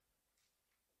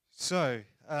So,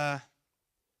 had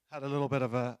a little bit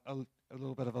of a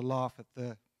little bit of a laugh at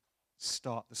the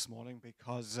start this morning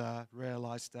because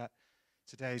realized that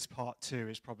today's part 2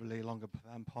 is probably longer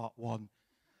than part 1.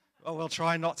 Well, we'll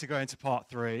try not to go into part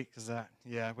 3 because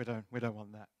yeah, we don't want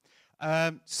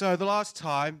that. So the last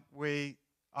time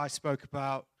I spoke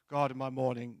about God in my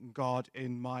morning and God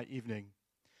in my evening,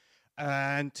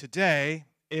 and today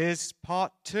is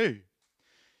part 2.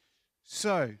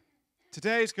 So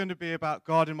today is going to be about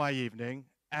God in my evening,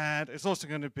 and it's also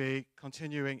going to be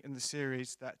continuing in the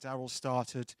series that Daryl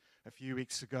started a few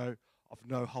weeks ago of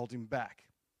No Holding Back.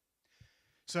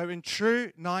 So in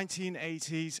true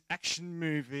 1980s action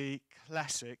movie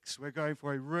classics, we're going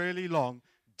for a really long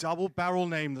double-barrel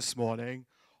name this morning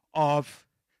of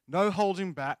No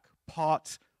Holding Back,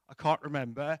 part, I can't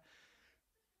remember,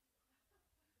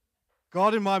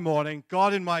 God in my morning,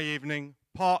 God in my evening,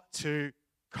 part 2,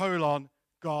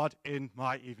 God in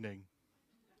my evening.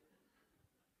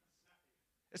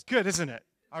 It's good, isn't it?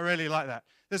 I really like that.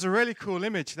 There's a really cool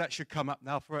image that should come up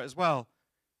now for it as well.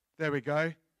 There we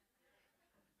go.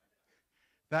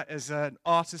 That is an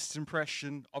artist's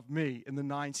impression of me in the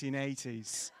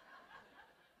 1980s.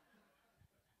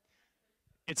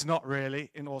 It's not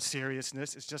really, in all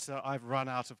seriousness. It's just that I've run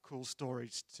out of cool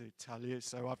stories to tell you,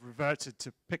 so I've reverted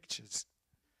to pictures.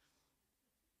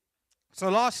 So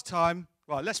last time,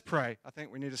 well, let's pray. I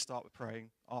think we need to start with praying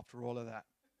after all of that.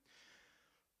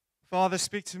 Father,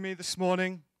 speak to me this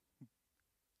morning.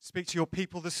 Speak to your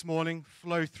people this morning.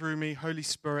 Flow through me. Holy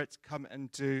Spirit, come and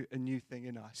do a new thing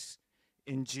in us.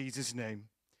 In Jesus' name,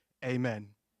 amen.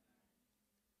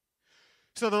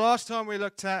 So the last time we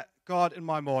looked at God in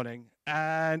my morning,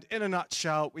 and in a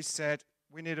nutshell, we said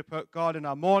we need to put God in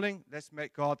our morning. Let's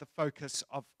make God the focus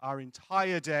of our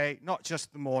entire day, not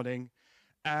just the morning.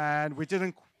 And we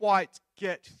didn't quite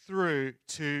get through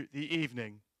to the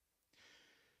evening.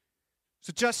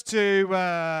 So just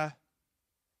to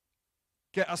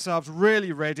get ourselves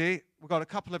really ready, we've got a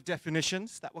couple of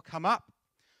definitions that will come up.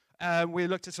 We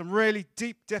looked at some really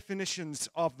deep definitions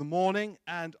of the morning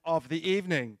and of the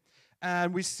evening.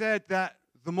 And we said that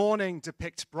the morning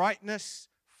depicts brightness,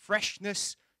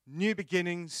 freshness, new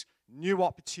beginnings, new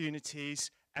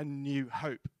opportunities, and new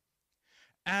hope.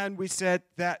 And we said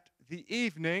that the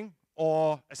evening,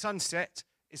 or a sunset,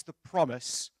 is the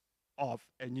promise of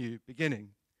a new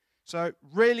beginning. So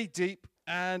really deep,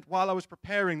 and while I was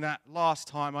preparing that last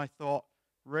time, I thought,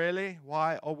 really?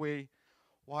 Why are we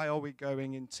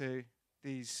going into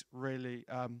these really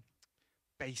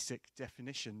basic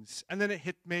definitions? And then it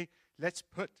hit me, let's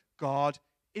put God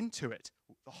into it.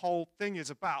 The whole thing is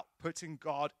about putting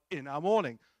God in our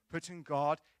morning, putting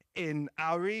God in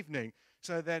our evening.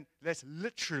 So then let's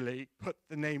literally put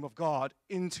the name of God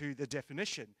into the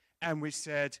definition. And we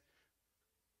said,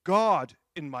 God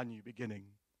in my new beginning.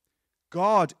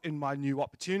 God in my new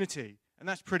opportunity. And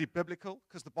that's pretty biblical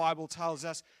because the Bible tells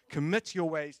us, commit your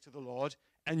ways to the Lord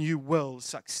and you will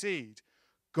succeed.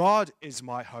 God is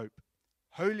my hope.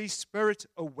 Holy Spirit,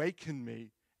 awaken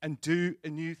me and do a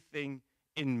new thing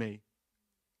in me.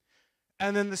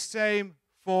 And then the same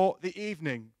for the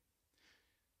evening.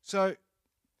 So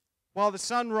while the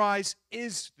sunrise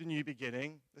is the new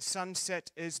beginning, the sunset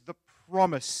is the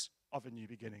promise of a new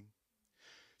beginning.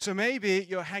 So maybe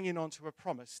you're hanging on to a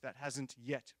promise that hasn't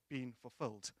yet been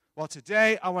fulfilled. Well,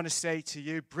 today I want to say to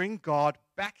you, bring God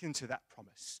back into that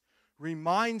promise.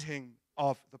 Remind him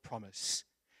of the promise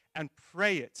and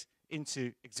pray it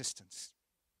into existence.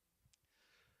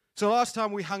 So last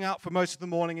time we hung out for most of the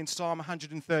morning in Psalm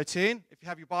 113. If you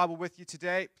have your Bible with you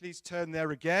today, please turn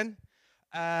there again.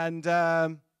 And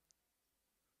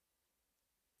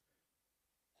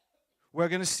we're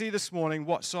going to see this morning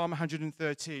what Psalm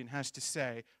 113 has to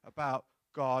say about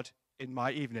God in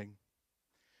my evening.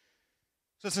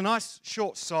 So it's a nice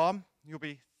short psalm. You'll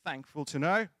be thankful to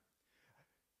know.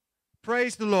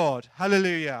 Praise the Lord.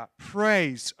 Hallelujah.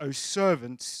 Praise, O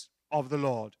servants of the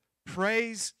Lord.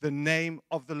 Praise the name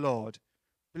of the Lord.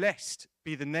 Blessed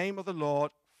be the name of the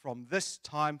Lord from this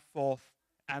time forth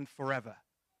and forever.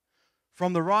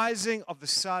 From the rising of the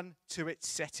sun to its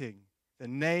setting, the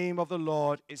name of the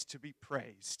Lord is to be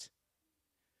praised.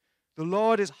 The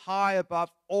Lord is high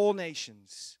above all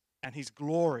nations, and his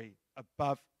glory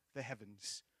above the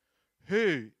heavens.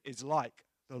 Who is like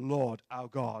the Lord our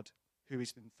God, who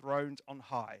is enthroned on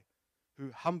high,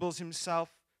 who humbles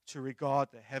himself to regard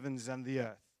the heavens and the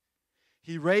earth?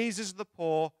 He raises the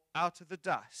poor out of the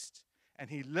dust, and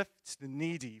he lifts the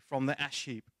needy from the ash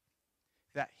heap,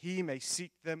 that he may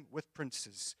seat them with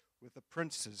the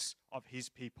princes of his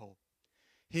people.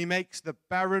 He makes the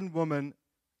barren woman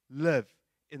live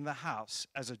in the house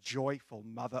as a joyful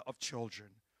mother of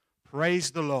children.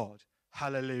 Praise the Lord.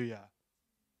 Hallelujah.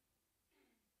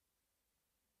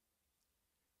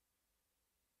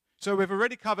 So we've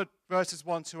already covered verses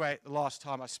 1 to 8 the last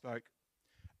time I spoke.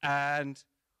 And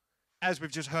as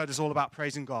we've just heard, it's all about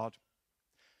praising God.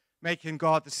 Making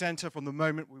God the center from the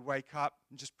moment we wake up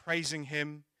and just praising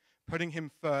Him, putting Him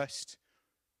first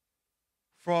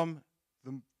from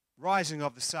the rising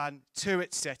of the sun to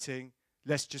its setting.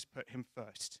 Let's just put Him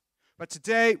first. But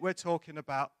today we're talking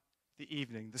about the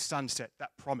evening, the sunset,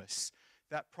 that promise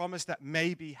that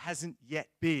maybe hasn't yet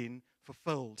been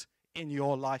fulfilled in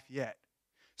your life yet.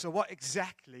 So what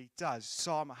exactly does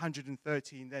Psalm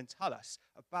 113 then tell us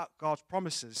about God's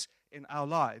promises in our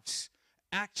lives?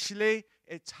 Actually,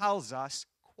 it tells us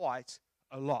quite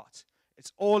a lot.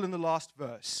 It's all in the last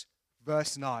verse,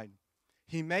 verse 9.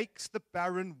 He makes the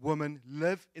barren woman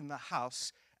live in the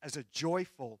house as a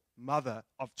joyful mother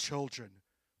of children.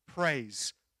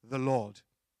 Praise the Lord.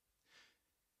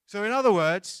 So in other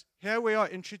words, here we are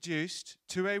introduced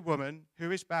to a woman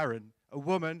who is barren, a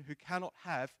woman who cannot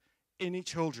have any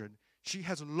children. She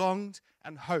has longed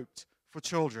and hoped for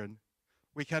children.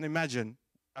 We can imagine,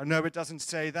 I know it doesn't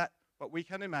say that, but we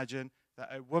can imagine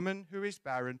that a woman who is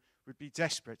barren would be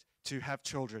desperate to have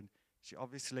children. She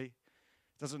obviously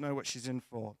doesn't know what she's in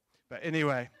for. But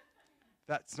anyway,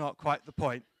 that's not quite the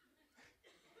point.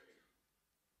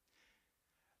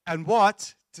 And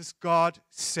what does God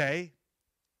say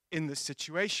in this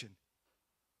situation?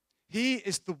 He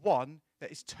is the one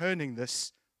that is turning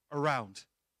this around.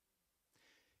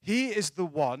 He is the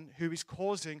one who is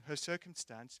causing her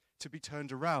circumstance to be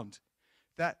turned around.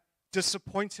 That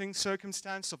disappointing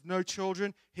circumstance of no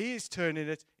children, He is turning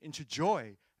it into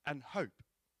joy and hope.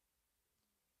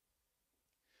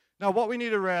 Now, what we need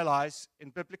to realize in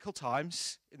biblical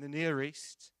times, in the Near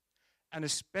East, and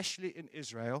especially in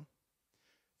Israel,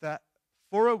 that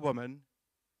for a woman,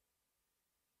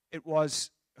 it was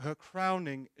her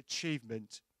crowning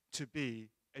achievement to be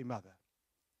a mother.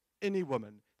 Any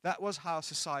woman. That was how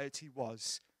society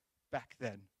was back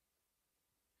then.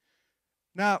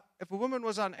 Now, if a woman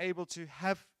was unable to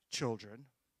have children,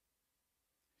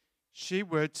 she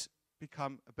would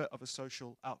become a bit of a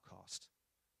social outcast.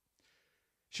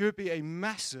 She would be a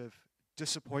massive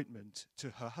disappointment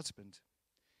to her husband.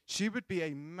 She would be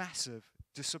a massive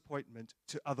disappointment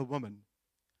to other women.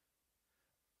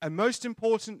 And most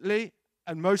importantly,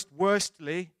 and most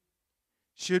worstly,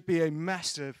 she would be a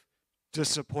massive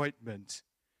disappointment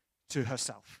to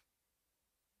herself.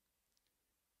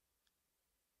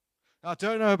 Now, I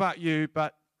don't know about you,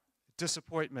 but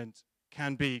disappointment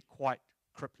can be quite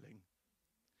crippling.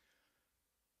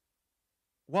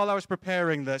 While I was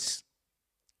preparing this,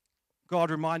 God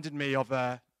reminded me of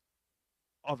a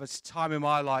time in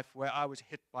my life where I was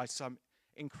hit by some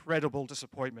incredible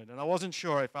disappointment. And I wasn't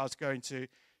sure if I was going to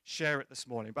share it this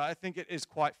morning, but I think it is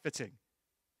quite fitting.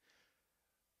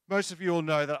 Most of you all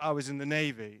know that I was in the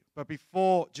Navy, but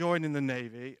before joining the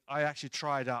Navy, I actually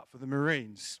tried out for the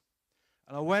Marines.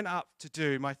 And I went up to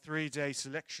do my 3-day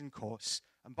selection course,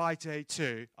 and by day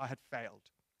 2, I had failed.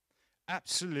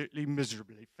 Absolutely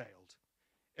miserably failed.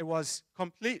 It was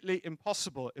completely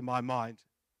impossible in my mind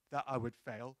that I would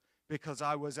fail because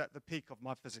I was at the peak of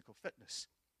my physical fitness.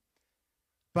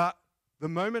 But the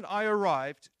moment I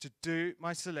arrived to do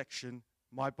my selection,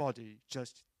 my body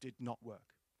just did not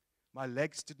work. My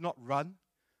legs did not run.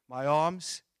 My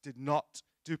arms did not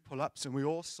do pull-ups. And we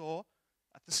all saw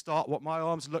at the start what my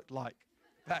arms looked like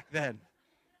back then.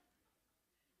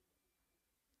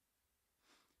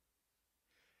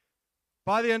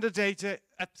 By the end of day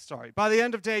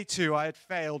 2, I had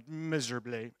failed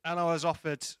miserably. And I was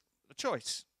offered a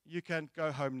choice. You can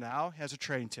go home now, here's a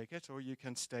train ticket, or you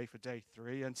can stay for day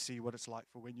 3 and see what it's like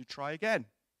for when you try again.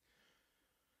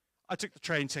 I took the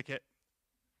train ticket.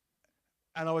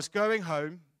 And I was going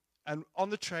home, and on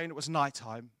the train it was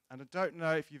nighttime, and I don't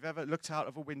know if you've ever looked out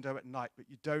of a window at night, but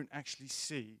you don't actually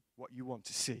see what you want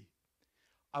to see.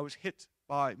 I was hit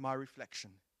by my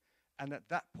reflection, and at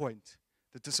that point,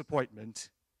 the disappointment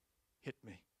hit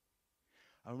me.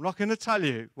 I'm not going to tell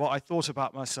you what I thought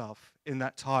about myself in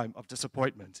that time of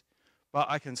disappointment, but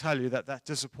I can tell you that that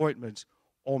disappointment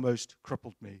almost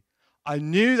crippled me. I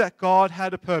knew that God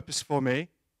had a purpose for me.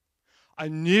 I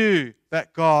knew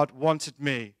that God wanted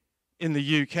me in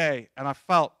the UK, and I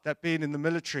felt that being in the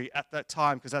military at that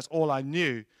time, because that's all I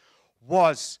knew,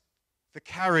 was the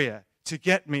carrier to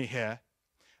get me here.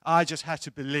 I just had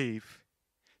to believe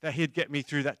that He'd get me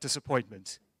through that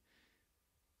disappointment.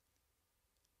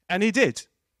 And He did.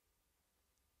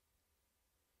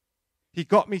 He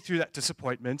got me through that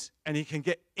disappointment, and He can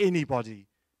get anybody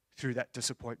through that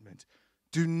disappointment.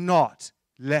 Do not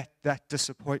let that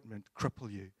disappointment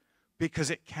cripple you.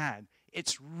 because it can.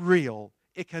 It's real.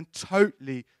 It can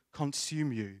totally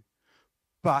consume you.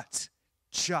 But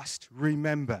just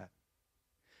remember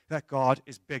that God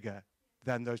is bigger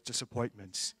than those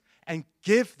disappointments. And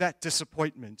give that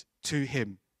disappointment to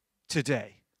him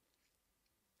today.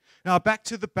 Now, back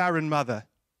to the barren mother.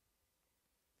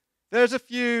 There's a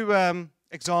few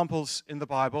examples in the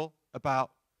Bible about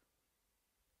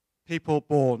people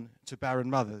born to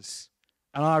barren mothers.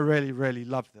 And I really, really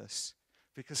love this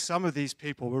because some of these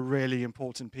people were really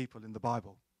important people in the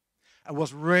Bible. And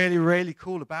what's really, really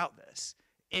cool about this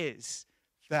is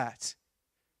that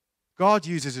God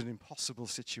uses an impossible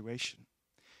situation.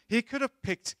 He could have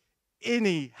picked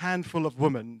any handful of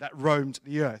women that roamed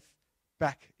the earth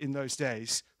back in those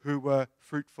days who were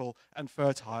fruitful and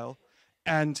fertile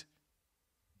and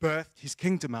birthed his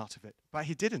kingdom out of it. But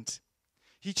he didn't.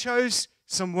 He chose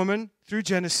some women through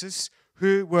Genesis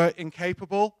who were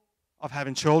incapable of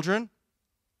having children.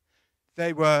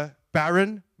 They were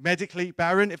barren, medically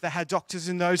barren. If they had doctors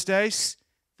in those days,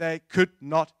 they could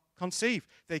not conceive.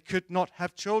 They could not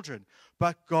have children.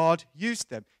 But God used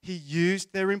them. He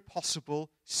used their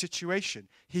impossible situation.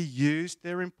 He used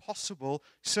their impossible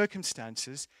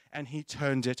circumstances, and he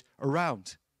turned it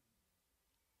around.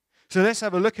 So let's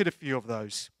have a look at a few of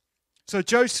those. So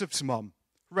Joseph's mom,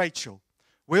 Rachel.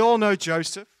 We all know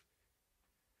Joseph.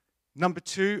 Number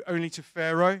 2, only to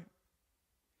Pharaoh.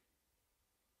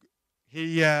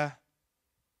 He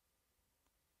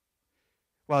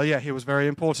was very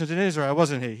important in Israel,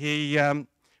 wasn't he? He had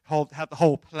the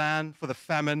whole plan for the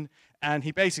famine, and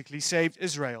he basically saved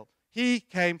Israel. He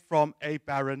came from a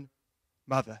barren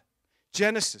mother.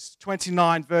 Genesis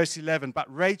 29, verse 11,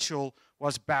 but Rachel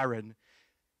was barren.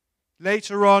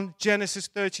 Later on, Genesis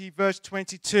 30, verse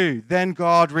 22, then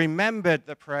God remembered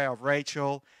the prayer of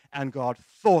Rachel, and God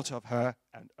thought of her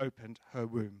and opened her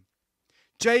womb.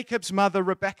 Jacob's mother,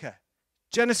 Rebekah.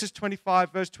 Genesis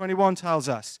 25, verse 21 tells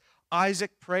us,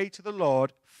 Isaac prayed to the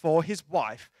Lord for his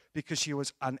wife because she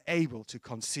was unable to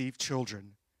conceive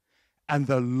children. And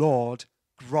the Lord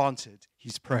granted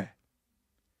his prayer.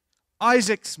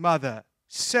 Isaac's mother,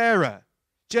 Sarah.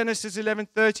 Genesis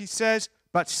 11:30 says,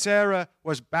 but Sarah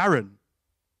was barren.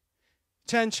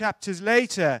 10 chapters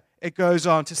later, it goes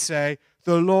on to say,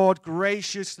 the Lord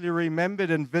graciously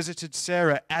remembered and visited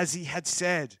Sarah as he had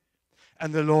said.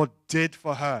 And the Lord did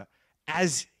for her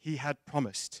as he had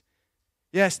promised.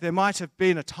 Yes, there might have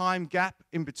been a time gap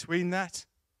in between that.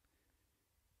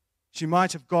 She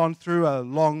might have gone through a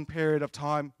long period of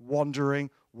time wondering,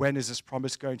 when is this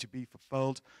promise going to be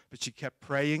fulfilled? But she kept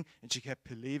praying and she kept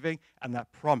believing, and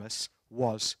that promise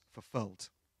was fulfilled.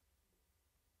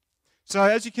 So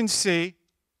as you can see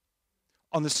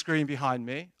on the screen behind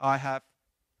me, I have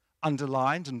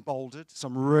underlined and bolded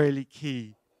some really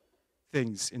key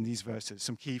things in these verses,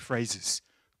 some key phrases.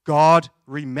 God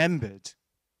remembered.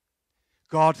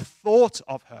 God thought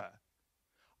of her.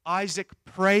 Isaac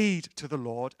prayed to the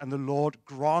Lord, and the Lord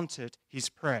granted his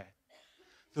prayer.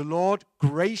 The Lord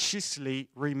graciously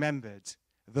remembered.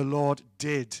 The Lord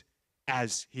did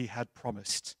as he had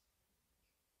promised.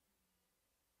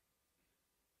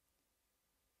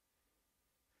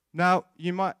 Now,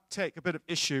 you might take a bit of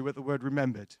issue with the word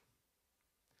remembered.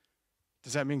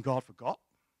 Does that mean God forgot?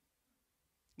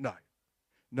 No.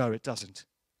 No, it doesn't.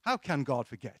 How can God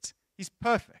forget? He's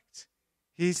perfect.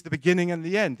 He's the beginning and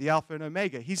the end, the Alpha and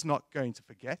Omega. He's not going to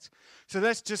forget. So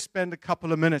let's just spend a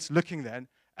couple of minutes looking then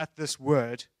at this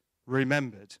word,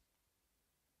 remembered.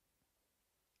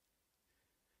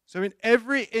 So in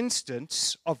every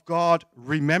instance of God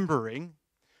remembering,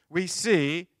 we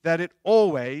see that it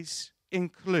always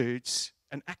includes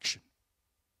an action.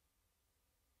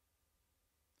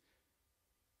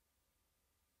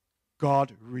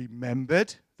 God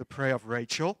remembered the prayer of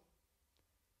Rachel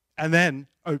and then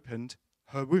opened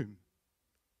her womb.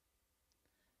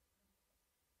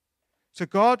 So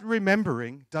God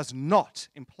remembering does not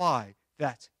imply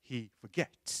that he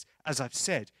forgets. As I've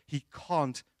said, he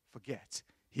can't forget.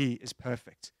 He is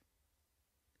perfect.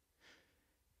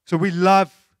 So we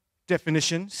love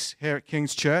definitions here at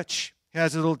King's Church.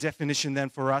 Here's a little definition then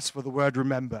for us for the word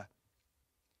remember.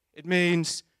 It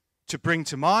means to bring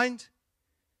to mind,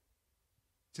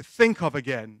 to think of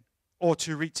again, or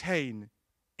to retain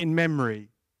in memory.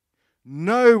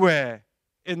 Nowhere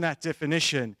in that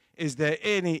definition is there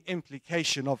any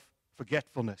implication of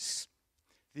forgetfulness.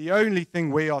 The only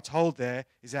thing we are told there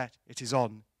is that it is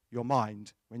on your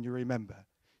mind when you remember.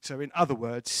 So in other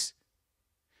words,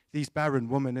 these barren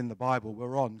women in the Bible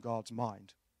were on God's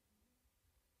mind.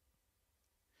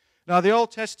 Now, the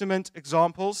Old Testament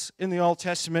examples, in the Old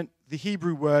Testament, the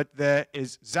Hebrew word there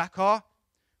is zakar,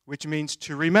 which means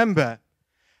to remember.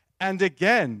 And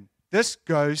again, this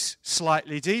goes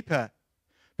slightly deeper,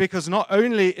 because not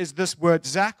only is this word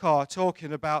zakar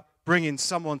talking about bringing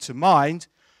someone to mind,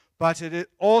 but it is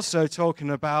also talking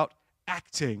about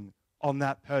acting on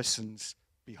that person's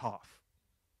behalf.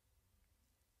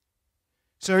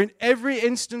 So in every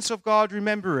instance of God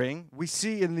remembering, we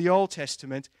see in the Old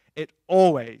Testament, it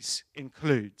always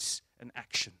includes an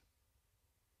action.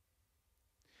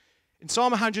 In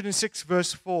Psalm 106,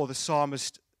 verse 4, the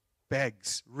psalmist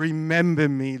begs, "Remember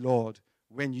me, Lord,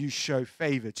 when you show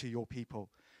favor to your people.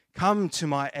 Come to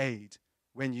my aid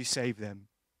when you save them."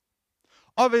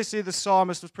 Obviously, the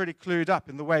psalmist was pretty clued up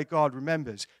in the way God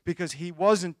remembers, because he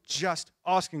wasn't just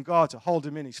asking God to hold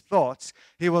him in his thoughts,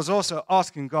 he was also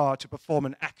asking God to perform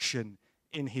an action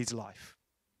in his life.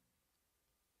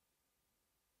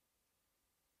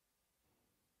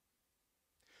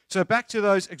 So back to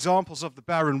those examples of the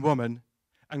barren woman,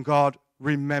 and God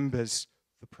remembers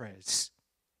the prayers.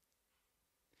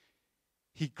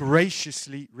 He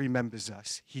graciously remembers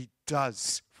us. He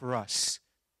does for us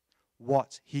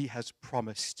what he has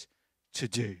promised to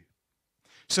do.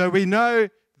 So we know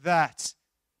that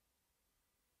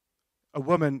a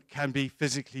woman can be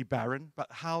physically barren,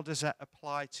 but how does that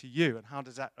apply to you, and how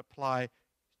does that apply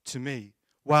to me?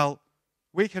 Well,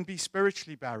 we can be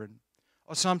spiritually barren,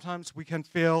 or sometimes we can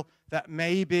feel that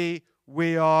maybe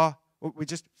we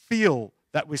just feel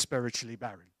that we're spiritually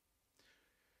barren.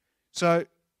 So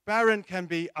barren can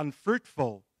be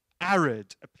unfruitful,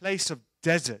 arid, a place of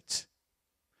desert.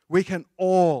 We can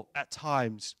all at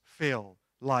times feel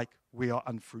like we are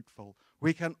unfruitful.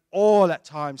 We can all at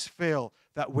times feel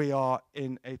that we are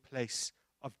in a place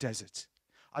of desert.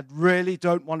 I really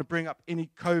don't want to bring up any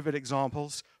COVID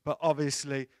examples, but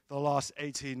obviously the last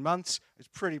 18 months is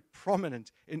pretty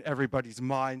prominent in everybody's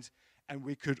mind, and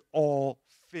we could all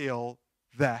feel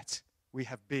that we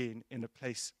have been in a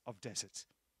place of desert.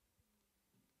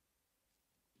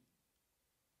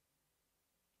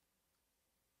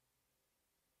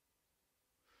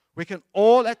 We can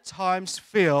all at times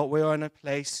feel we are in a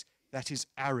place that is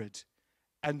arid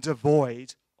and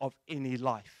devoid of any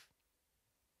life.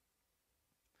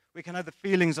 We can have the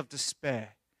feelings of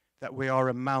despair that we are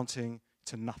amounting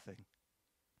to nothing.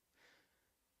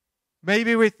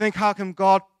 Maybe we think, how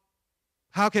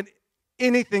can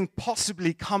anything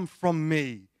possibly come from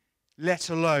me, let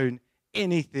alone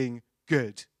anything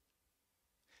good?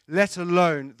 Let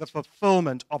alone the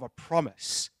fulfillment of a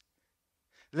promise.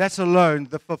 Let alone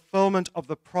the fulfillment of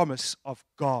the promise of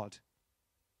God.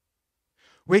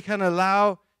 We can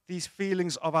allow these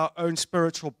feelings of our own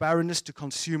spiritual barrenness to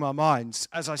consume our minds.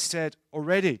 As I said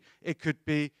already, it could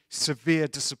be severe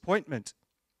disappointment.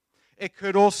 It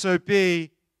could also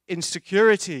be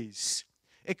insecurities.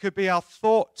 It could be our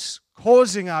thoughts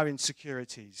causing our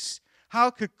insecurities. How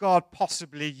could God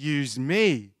possibly use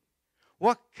me?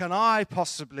 What can I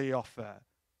possibly offer?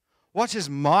 What is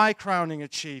my crowning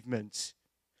achievement?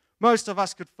 Most of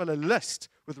us could fill a list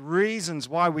with reasons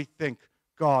why we think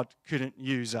God couldn't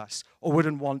use us or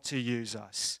wouldn't want to use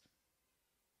us.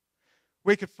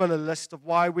 We could fill a list of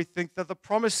why we think that the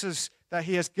promises that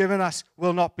he has given us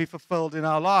will not be fulfilled in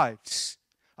our lives.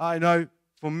 I know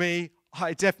for me,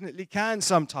 I definitely can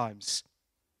sometimes.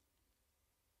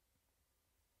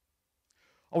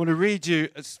 I want to read you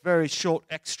a very short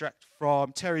extract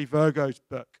from Terry Virgo's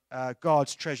book,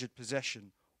 God's Treasured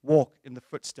Possession, Walk in the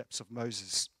Footsteps of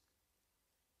Moses.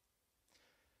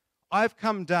 "I've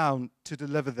come down to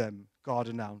deliver them," God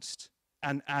announced,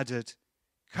 and added,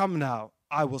 "Come now,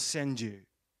 I will send you."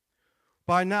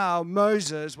 By now,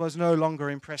 Moses was no longer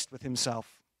impressed with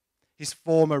himself. His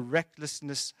former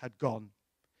recklessness had gone.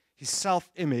 His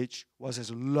self-image was as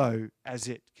low as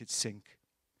it could sink.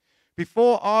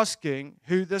 Before asking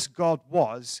who this God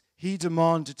was, he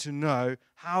demanded to know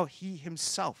how he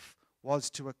himself was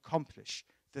to accomplish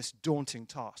this daunting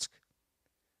task.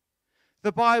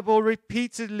 The Bible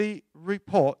repeatedly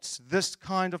reports this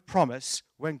kind of promise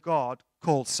when God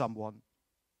calls someone.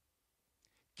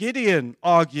 Gideon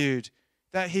argued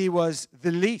that he was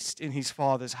the least in his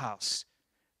father's house,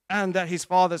 and that his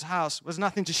father's house was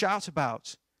nothing to shout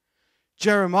about.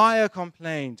 Jeremiah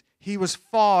complained he was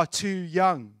far too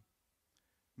young.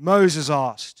 Moses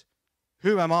asked,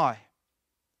 "Who am I?"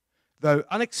 Though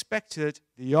unexpected,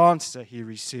 the answer he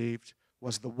received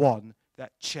was the one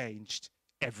that changed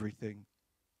everything.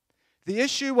 The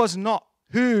issue was not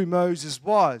who Moses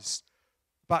was,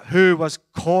 but who was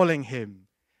calling him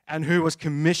and who was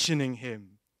commissioning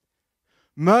him.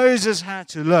 Moses had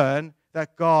to learn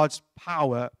that God's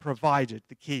power provided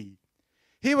the key.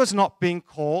 He was not being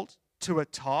called to a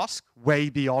task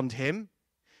way beyond him.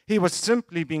 He was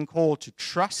simply being called to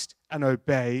trust and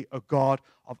obey a God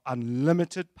of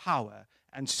unlimited power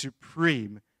and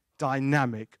supreme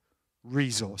dynamic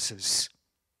resources.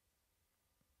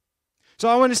 So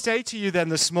I want to say to you then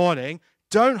this morning,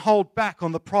 don't hold back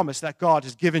on the promise that God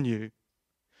has given you.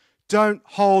 Don't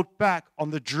hold back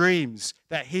on the dreams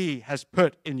that He has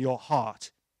put in your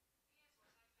heart.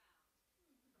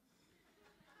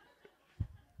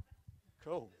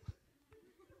 Cool.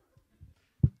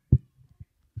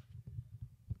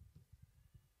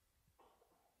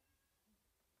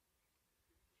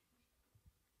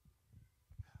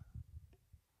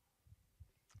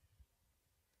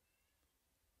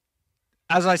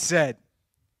 As I said,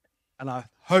 and I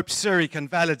hope Siri can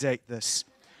validate this,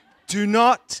 do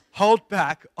not hold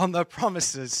back on the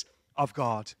promises of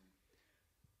God.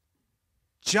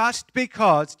 Just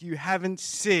because you haven't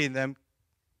seen them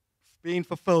being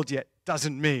fulfilled yet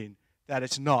doesn't mean that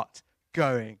it's not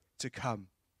going to come.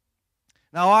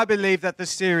 Now, I believe that the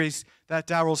series that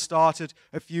Daryl started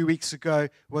a few weeks ago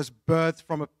was birthed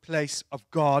from a place of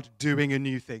God doing a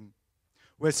new thing.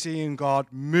 We're seeing God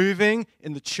moving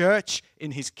in the church,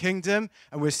 in His kingdom,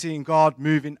 and we're seeing God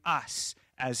move in us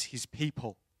as His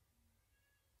people.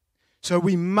 So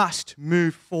we must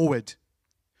move forward.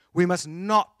 We must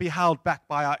not be held back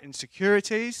by our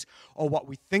insecurities or what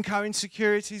we think our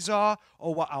insecurities are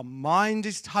or what our mind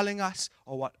is telling us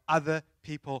or what other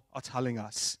people are telling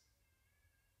us.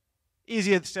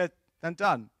 Easier said than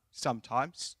done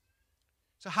sometimes.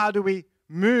 So how do we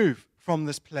move from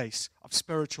this place of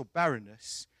spiritual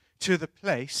barrenness to the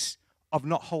place of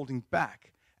not holding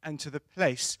back and to the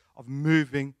place of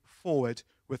moving forward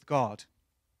with God?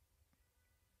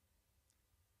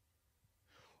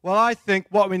 Well, I think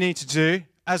what we need to do,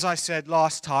 as I said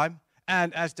last time,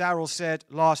 and as Daryl said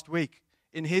last week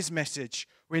in his message,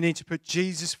 we need to put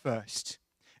Jesus first,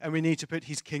 and we need to put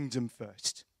His kingdom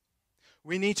first.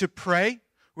 We need to pray.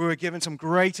 We were given some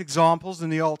great examples in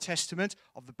the Old Testament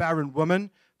of the barren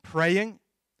woman praying,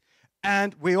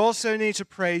 and we also need to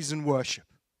praise and worship.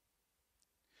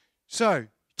 So,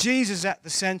 Jesus at the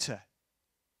center.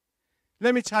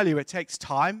 Let me tell you, it takes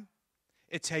time,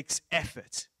 it takes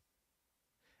effort.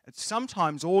 And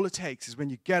sometimes all it takes is when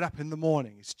you get up in the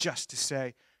morning is just to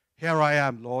say, here I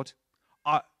am, Lord.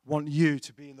 I want you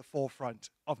to be in the forefront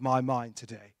of my mind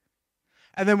today.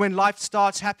 And then when life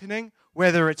starts happening,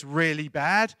 whether it's really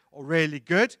bad or really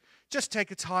good, just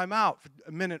take a time out for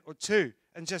a minute or two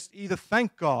and just either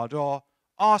thank God or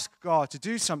ask God to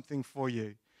do something for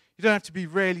you. You don't have to be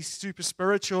really super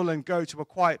spiritual and go to a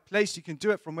quiet place. You can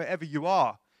do it from wherever you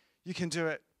are. You can do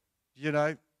it,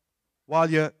 while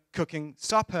you're cooking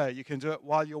supper. You can do it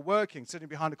while you're working, sitting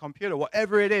behind a computer,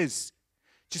 whatever it is.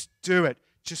 Just do it.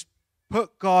 Just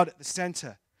put God at the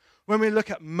center. When we look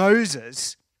at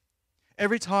Moses,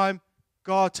 every time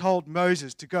God told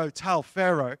Moses to go tell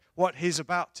Pharaoh what he's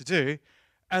about to do,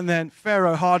 and then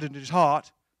Pharaoh hardened his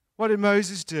heart, what did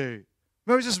Moses do?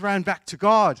 Moses ran back to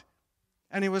God.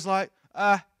 And he was like,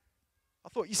 I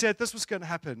thought you said this was going to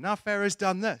happen. Now Pharaoh's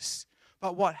done this.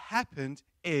 But what happened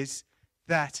is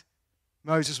that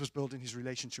Moses was building his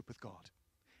relationship with God.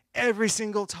 Every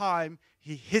single time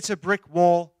he hit a brick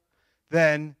wall,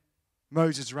 then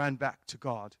Moses ran back to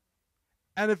God.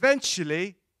 And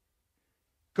eventually,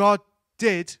 God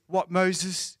did what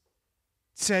Moses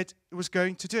said it was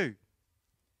going to do.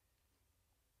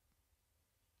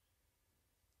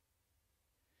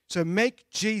 So make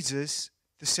Jesus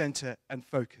the center and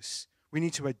focus. We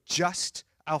need to adjust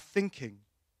our thinking.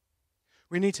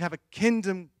 We need to have a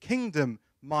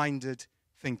kingdom-minded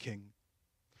thinking.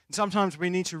 And sometimes we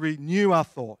need to renew our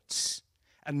thoughts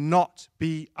and not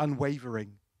be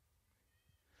unwavering.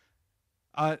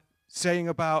 Saying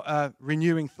about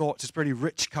renewing thoughts is pretty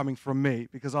rich coming from me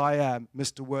because I am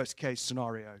Mr. Worst Case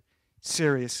Scenario.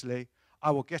 Seriously,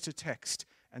 I will get a text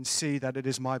and see that it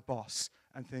is my boss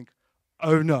and think,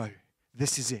 oh no,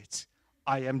 this is it.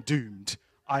 I am doomed.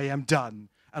 I am done.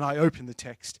 And I open the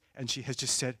text and she has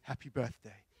just said, happy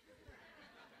birthday.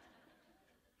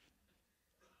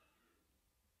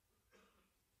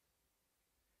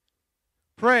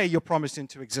 Pray your promise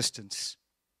into existence.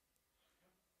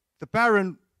 The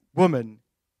barren woman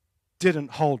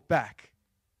didn't hold back.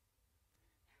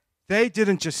 They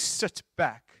didn't just sit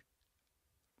back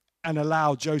and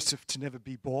allow Joseph to never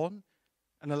be born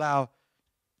and allow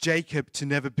Jacob to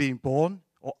never be born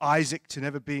or Isaac to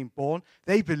never be born.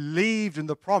 They believed in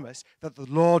the promise that the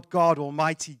Lord God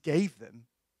Almighty gave them.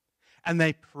 And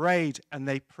they prayed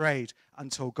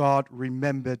until God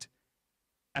remembered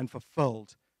and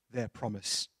fulfilled their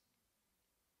promise.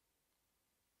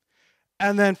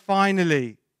 And then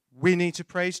finally, we need to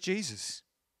praise Jesus.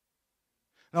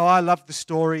 Now, I love the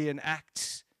story in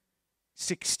Acts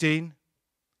 16,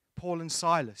 Paul and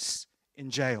Silas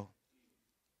in jail.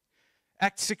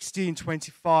 Acts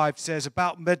 16:25 says,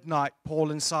 about midnight,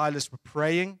 Paul and Silas were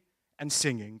praying and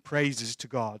singing praises to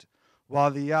God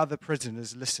while the other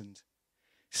prisoners listened.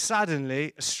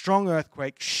 Suddenly, a strong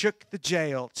earthquake shook the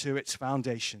jail to its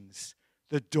foundations.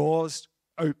 The doors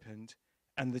opened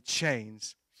and the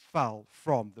chains fell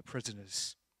from the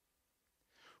prisoners.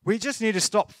 We just need to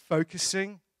stop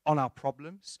focusing on our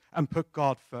problems and put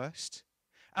God first.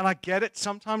 And I get it.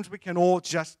 Sometimes we can all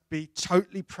just be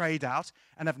totally prayed out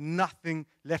and have nothing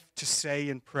left to say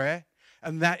in prayer.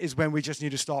 And that is when we just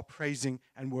need to start praising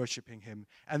and worshiping Him.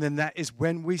 And then that is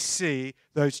when we see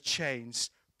those chains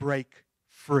break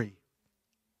free.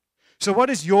 So what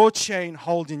is your chain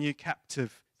holding you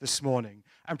captive this morning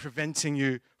and preventing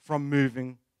you from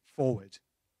moving forward?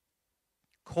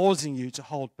 Causing you to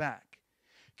hold back?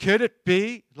 Could it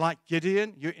be, like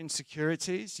Gideon, your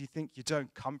insecurities? You think you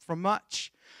don't come from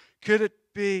much? Could it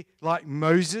be like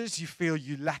Moses? You feel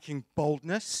you lacking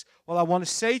boldness? Well, I want to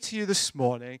say to you this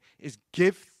morning is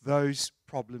give those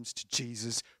problems to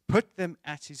Jesus, put them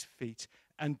at His feet,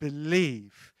 and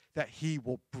believe that He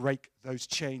will break those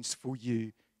chains for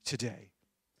you today.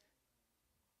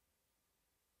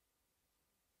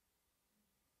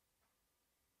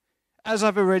 As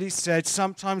I've already said,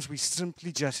 sometimes we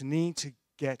simply just need to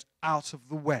get out of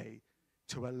the way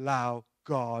to allow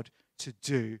God to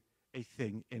do a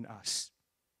thing in us.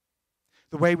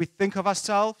 The way we think of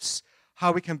ourselves,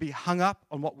 how we can be hung up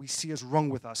on what we see as wrong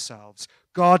with ourselves.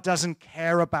 God doesn't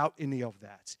care about any of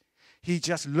that. He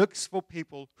just looks for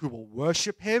people who will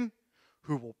worship Him,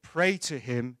 who will pray to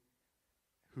Him,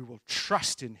 who will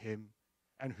trust in Him,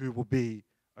 and who will be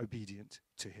obedient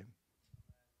to Him.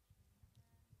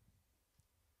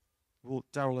 Will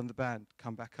Daryl and the band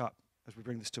come back up as we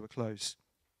bring this to a close?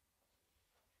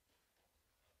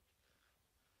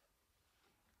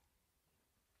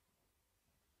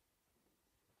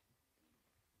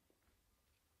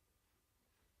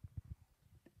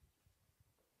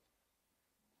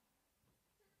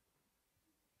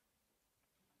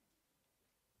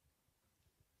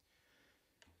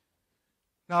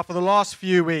 Now, for the last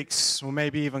few weeks, or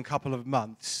maybe even a couple of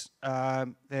months,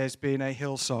 there's been a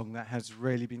Hillsong that has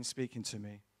really been speaking to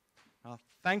me. Now,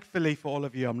 thankfully for all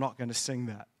of you, I'm not going to sing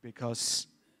that because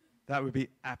that would be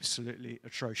absolutely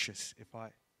atrocious if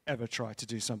I ever tried to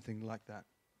do something like that.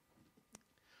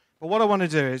 But what I want to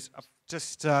do is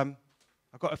I've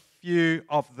got a few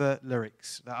of the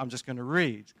lyrics that I'm just going to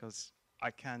read because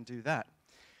I can do that.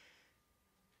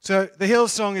 So the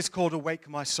Hillsong is called Awake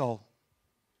My Soul.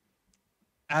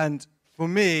 And for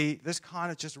me, this kind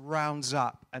of just rounds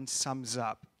up and sums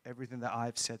up everything that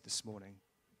I've said this morning.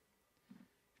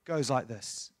 It goes like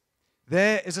this.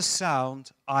 There is a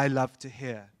sound I love to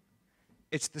hear.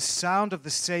 It's the sound of the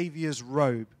Savior's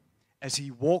robe as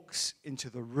He walks into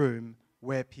the room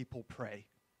where people pray.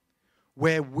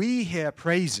 Where we hear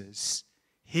praises,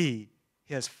 He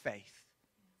hears faith.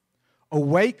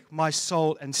 Awake my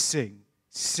soul and sing.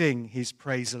 Sing His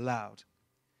praise aloud.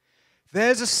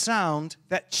 There's a sound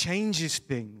that changes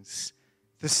things,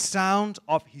 the sound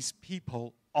of His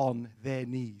people on their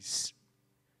knees.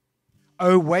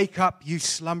 Oh, wake up, you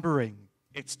slumbering,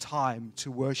 it's time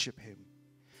to worship Him.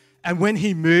 And when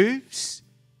He moves,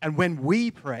 and when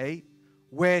we pray,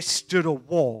 where stood a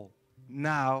wall,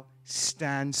 now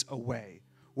stands a way,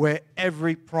 where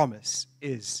every promise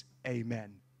is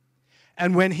amen.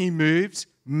 And when He moves,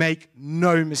 make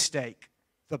no mistake,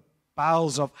 the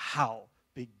bowels of hell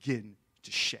begin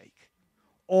to shake.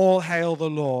 All hail the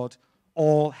Lord,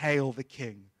 all hail the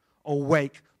King.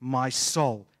 Awake my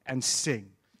soul and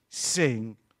sing,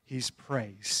 sing His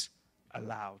praise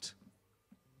aloud.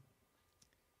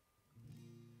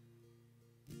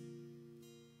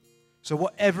 So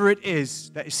whatever it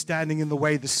is that is standing in the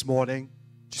way this morning,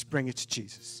 just bring it to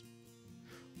Jesus.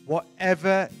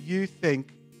 Whatever you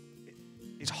think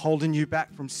is holding you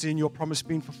back from seeing your promise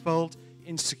being fulfilled,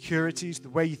 insecurities, the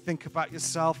way you think about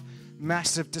yourself,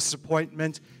 massive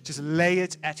disappointment, just lay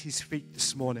it at His feet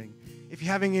this morning. If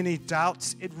you're having any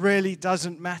doubts, it really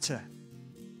doesn't matter.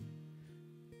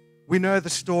 We know the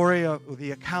story or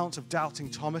the account of doubting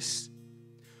Thomas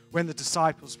when the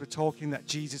disciples were talking that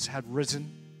Jesus had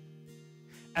risen.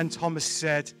 And Thomas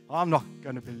said, I'm not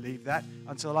going to believe that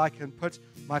until I can put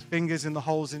my fingers in the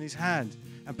holes in His hand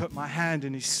and put my hand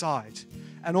in His side.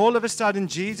 And all of a sudden,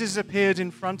 Jesus appeared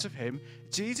in front of him.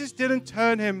 Jesus didn't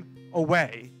turn him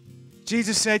away.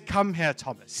 Jesus said, come here,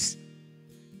 Thomas.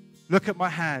 Look at my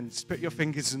hands. Put your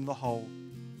fingers in the hole.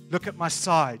 Look at my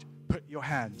side. Put your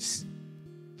hands.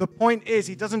 The point is,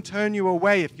 He doesn't turn you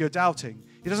away if you're doubting.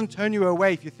 He doesn't turn you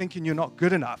away if you're thinking you're not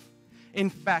good enough.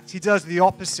 In fact, He does the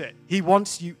opposite. He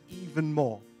wants you even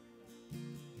more.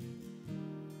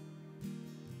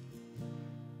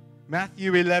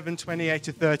 Matthew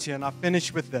 11:28-30, and I'll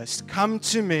finish with this. Come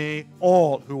to me,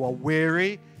 all who are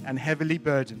weary and heavily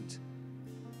burdened,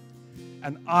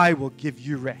 and I will give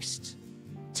you rest.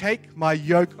 Take my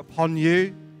yoke upon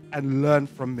you and learn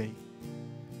from me,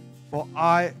 for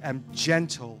I am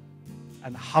gentle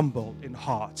and humble in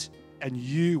heart, and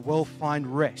you will find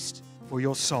rest for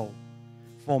your soul.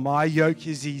 For my yoke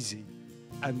is easy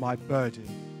and my burden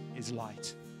is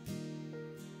light.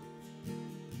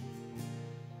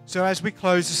 So as we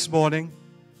close this morning,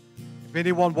 if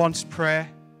anyone wants prayer,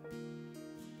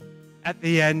 at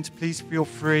the end, please feel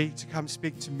free to come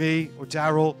speak to me or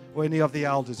Daryl or any of the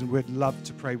elders, and we'd love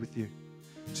to pray with you.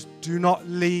 Just do not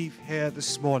leave here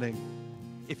this morning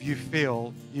if you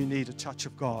feel you need a touch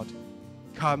of God.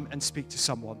 Come and speak to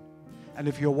someone. And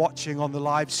if you're watching on the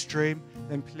live stream,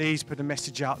 then please put a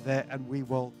message out there and we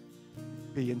will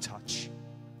be in touch.